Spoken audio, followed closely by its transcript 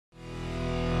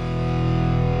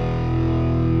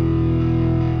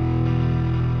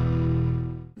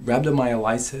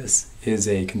Rhabdomyolysis is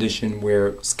a condition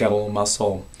where skeletal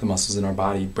muscle, the muscles in our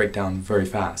body, break down very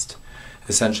fast.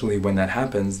 Essentially, when that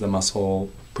happens, the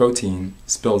muscle protein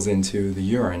spills into the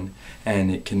urine, and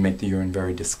it can make the urine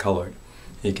very discolored.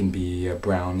 It can be a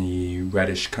browny,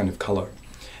 reddish kind of color.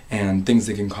 And things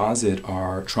that can cause it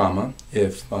are trauma,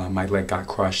 if my leg got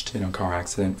crushed in a car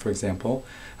accident, for example.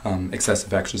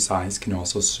 Excessive exercise can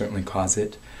also certainly cause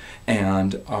it.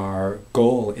 And our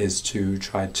goal is to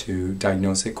try to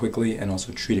diagnose it quickly and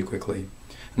also treat it quickly.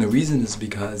 And the reason is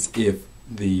because if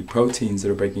the proteins that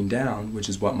are breaking down, which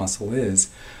is what muscle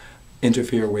is,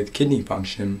 interfere with kidney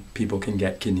function, people can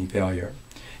get kidney failure.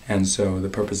 And so the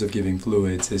purpose of giving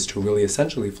fluids is to really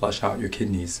essentially flush out your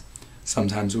kidneys.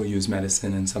 Sometimes we'll use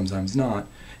medicine and sometimes not,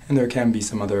 and there can be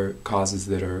some other causes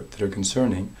that are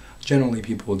concerning. Generally,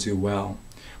 people will do well.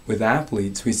 With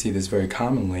athletes, we see this very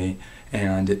commonly,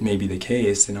 and it may be the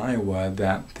case in Iowa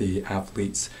that the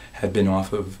athletes had been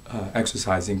off of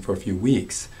exercising for a few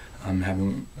weeks,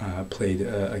 having played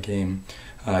a game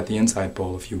at the Inside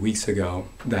Bowl a few weeks ago.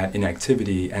 That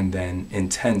inactivity and then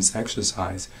intense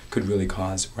exercise could really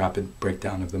cause rapid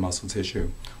breakdown of the muscle tissue,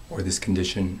 or this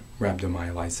condition,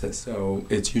 rhabdomyolysis. So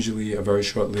it's usually a very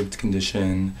short-lived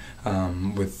condition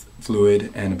with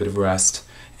fluid and a bit of rest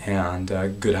and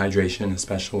good hydration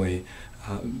especially.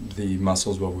 The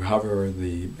muscles will recover,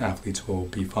 the athletes will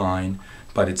be fine,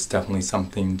 but it's definitely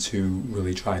something to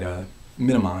really try to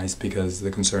minimize, because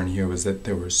the concern here was that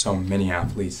there were so many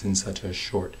athletes in such a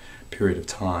short period of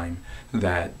time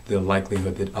that the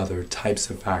likelihood that other types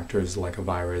of factors like a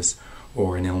virus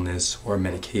or an illness or a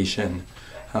medication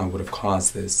would have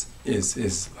caused this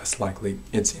is less likely.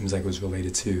 It seems like it was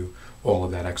related to all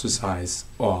of that exercise,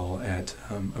 all at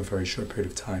a very short period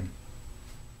of time.